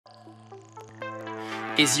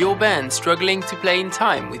Is your band struggling to play in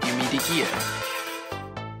time with your MIDI gear?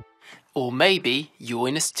 Or maybe you're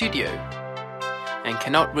in a studio and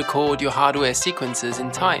cannot record your hardware sequences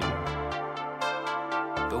in time.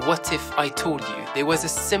 But what if I told you there was a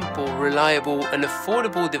simple, reliable and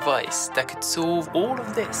affordable device that could solve all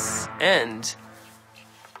of this and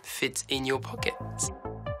fit in your pocket?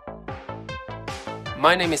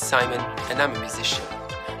 My name is Simon and I'm a musician.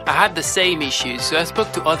 I had the same issues, so I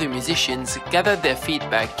spoke to other musicians, gathered their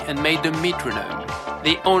feedback and made the Midronome,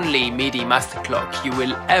 the only MIDI master clock you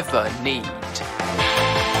will ever need.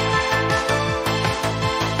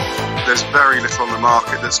 There's very little on the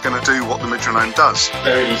market that's going to do what the Midronome does.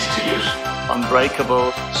 Very easy to use.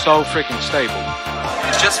 Unbreakable. So freaking stable.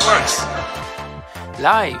 It just works.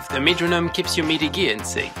 Live, the Midronome keeps your MIDI gear in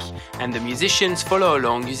sync, and the musicians follow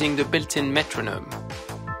along using the built-in Metronome.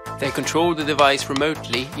 They control the device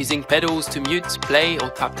remotely using pedals to mute, play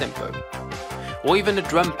or tap tempo, or even a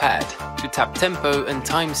drum pad to tap tempo and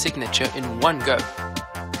time signature in one go.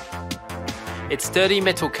 Its sturdy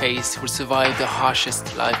metal case will survive the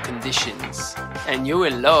harshest live conditions, and you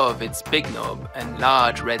will love its big knob and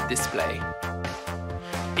large red display.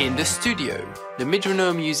 In the studio, the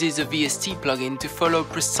Midronome uses a VST plugin to follow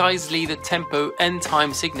precisely the tempo and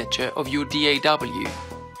time signature of your DAW.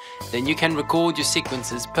 Then you can record your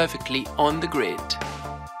sequences perfectly on the grid.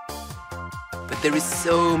 But there is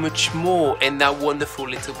so much more in that wonderful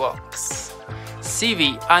little box.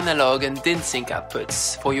 CV, analog and DIN sync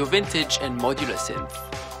outputs for your vintage and modular synth.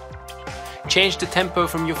 Change the tempo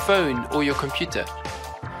from your phone or your computer.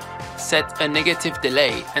 Set a negative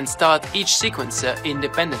delay and start each sequencer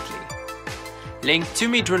independently. Link two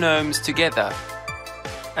Midronomes together.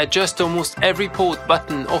 Adjust almost every port,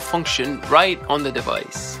 button or function right on the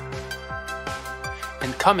device.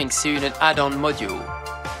 And coming soon an add-on module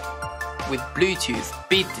with Bluetooth,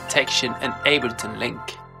 beat detection and Ableton link.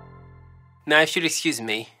 Now if you'll excuse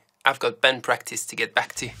me, I've got band practice to get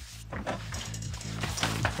back to.